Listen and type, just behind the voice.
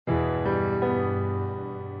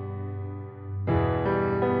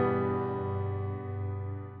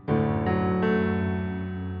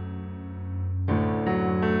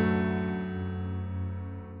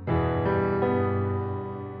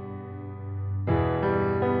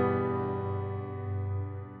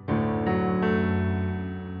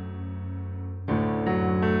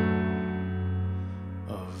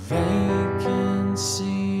vacancy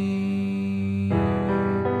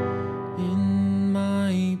in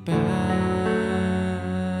my bed,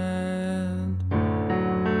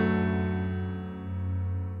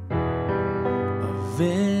 a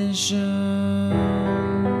vision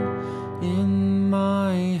in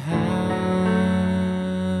my head.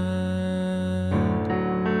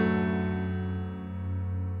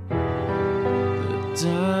 The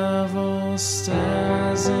devil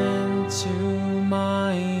stares into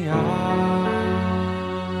my eyes.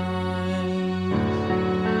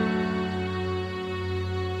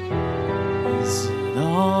 Is it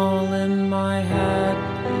all in my head?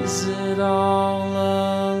 Is it all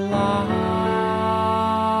a lie?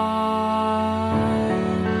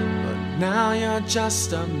 But now you're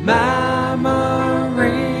just a memory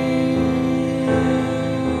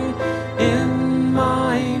in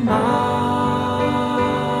my mind,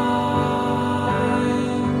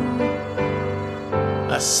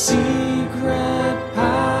 a secret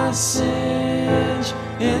passage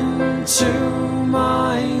into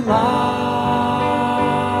my life.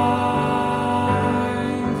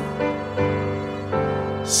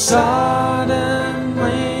 Suddenly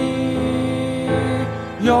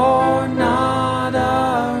you're not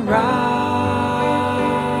around.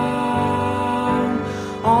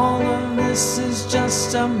 All of this is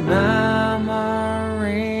just a memory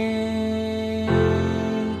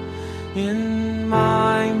in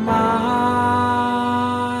my mind,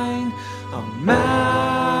 a memory.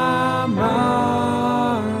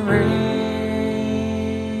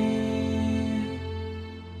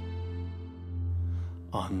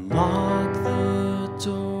 Unlock the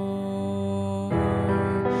door,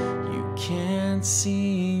 you can't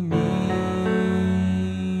see me.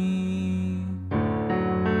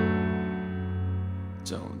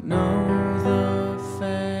 Don't know the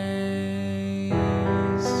face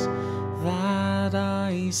that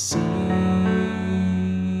I see.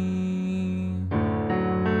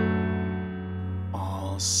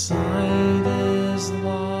 All sight is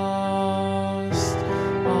lost,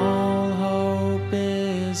 all hope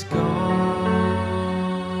is gone.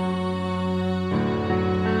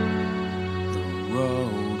 The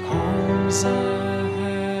road home's ahead,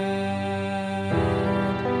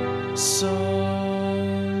 so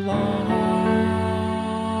long.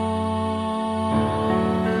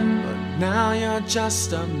 But now you're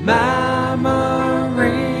just a memory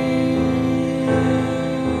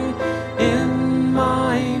in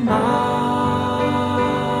my mind,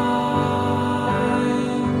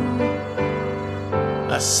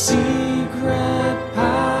 a secret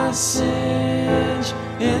passage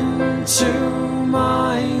into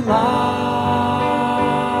my life.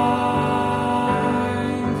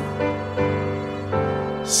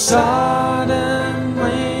 Suddenly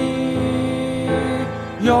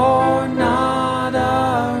you're not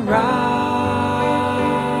around.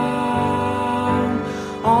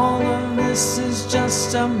 All of this is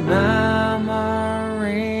just a memory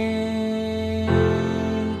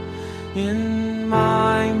in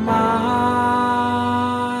my mind,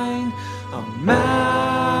 a memory.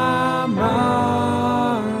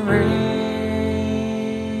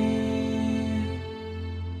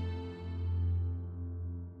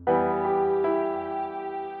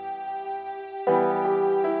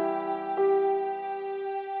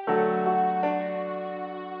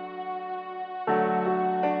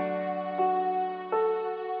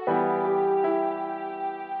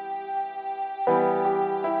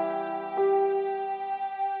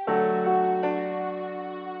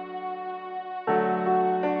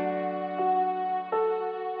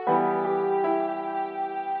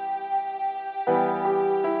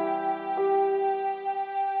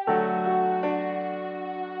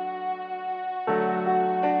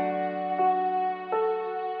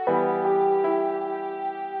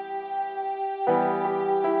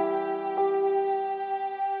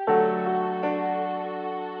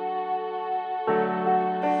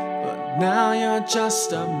 Now you're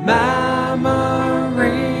just a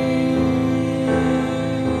memory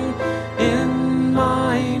in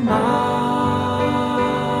my mind,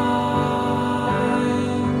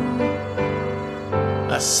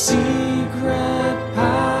 a secret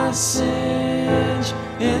passage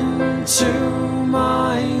into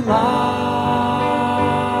my life.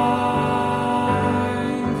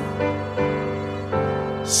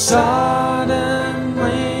 Suddenly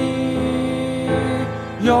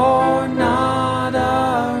you're not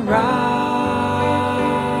around.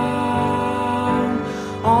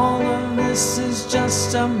 All of this is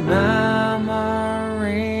just a memory